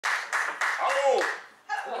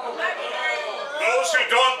you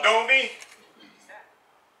don't know me,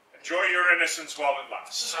 enjoy your innocence while it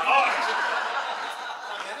lasts.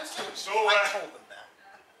 So,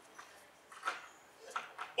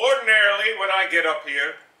 ordinarily, when I get up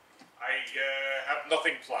here, I have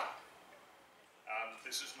nothing planned. And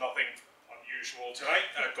this is nothing unusual tonight.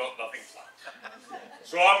 I've got nothing planned.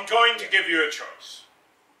 So I'm going to give you a choice.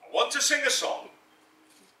 I want to sing a song.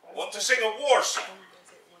 I want to sing a war song.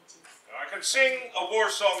 Now, I can sing a war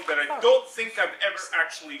song that I don't think I've ever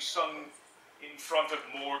actually sung in front of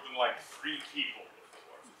more than like 3 people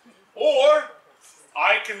before. Or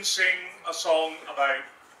I can sing a song about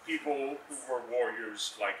people who were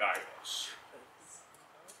warriors like I was.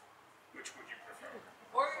 Which would you prefer?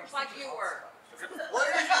 Warriors like you were.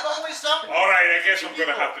 Warriors you've always sung? All right, I guess I'm going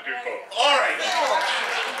to have to do both. All right.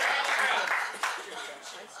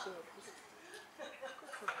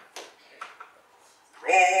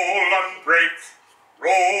 Roll and break,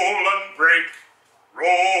 roll and break,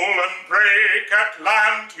 roll and break,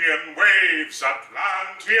 Atlantian waves,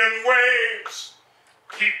 Atlantian waves.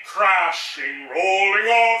 Keep crashing, rolling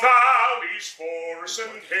all valleys, forests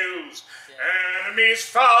and hills. Enemies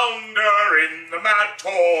founder in the mad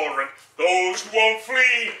torrent. Those who won't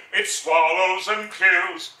flee, it swallows and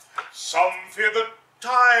kills. Some fear the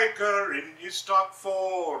tiger in his dark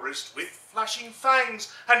forest, with flashing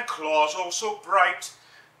fangs and claws oh so bright.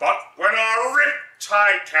 But when our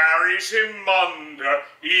riptide carries him under,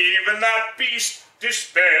 even that beast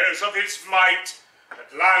despairs of his might.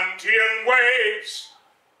 Atlantian waves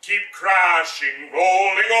keep crashing,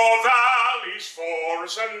 rolling o'er valleys,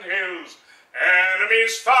 forests and hills.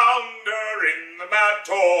 Enemies founder in the mad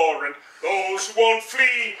torrent. Those who won't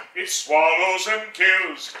flee, it swallows and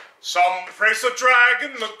kills. Some praise the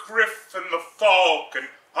dragon, the griffin, the falcon,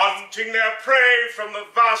 hunting their prey from the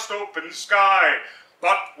vast open sky.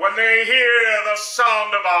 But when they hear the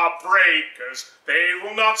sound of our breakers, they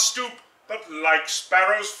will not stoop, but like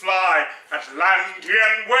sparrows fly.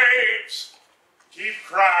 Atlantian waves keep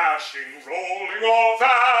crashing, rolling o'er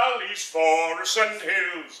valleys, forests and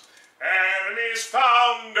hills. Enemies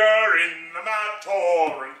founder in the mad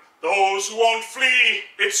torrent. Those who won't flee,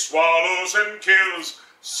 it swallows and kills.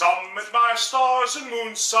 Some admire stars and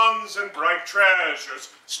moons, suns and bright treasures,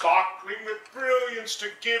 sparkling with brilliance to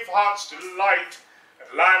give hearts delight.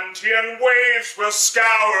 Atlantian waves will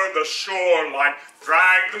scour the shoreline,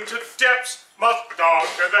 drag them to depths much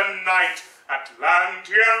darker than night.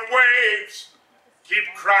 Atlantian waves keep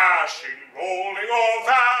crashing, rolling o'er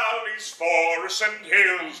valleys, forests and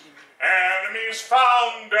hills. Enemies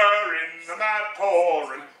founder in the mad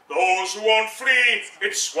torrent. Those who won't flee,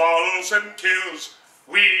 it swallows and kills.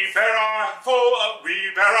 We bear our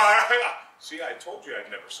see, I told you I'd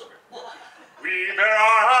never sung it. We bear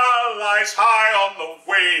our allies high on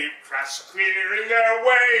the wave crest, clearing their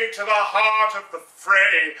way to the heart of the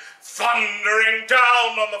fray, thundering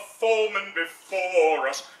down on the foemen before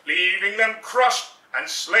us, leaving them crushed and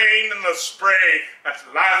slain in the spray.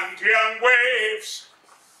 Atlantian waves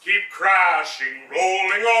keep crashing,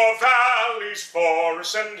 rolling o'er valleys,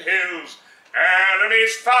 forests and hills.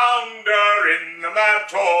 Enemies founder in the mad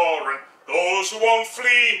torrent. Those who won't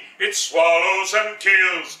flee, it swallows and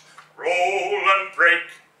kills. Roll and break,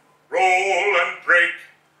 roll and break,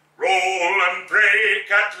 roll and break,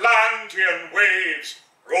 Atlantian waves.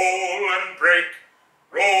 Roll and break,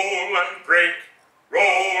 roll and break, roll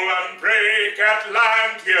and break,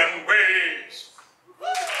 Atlantian waves.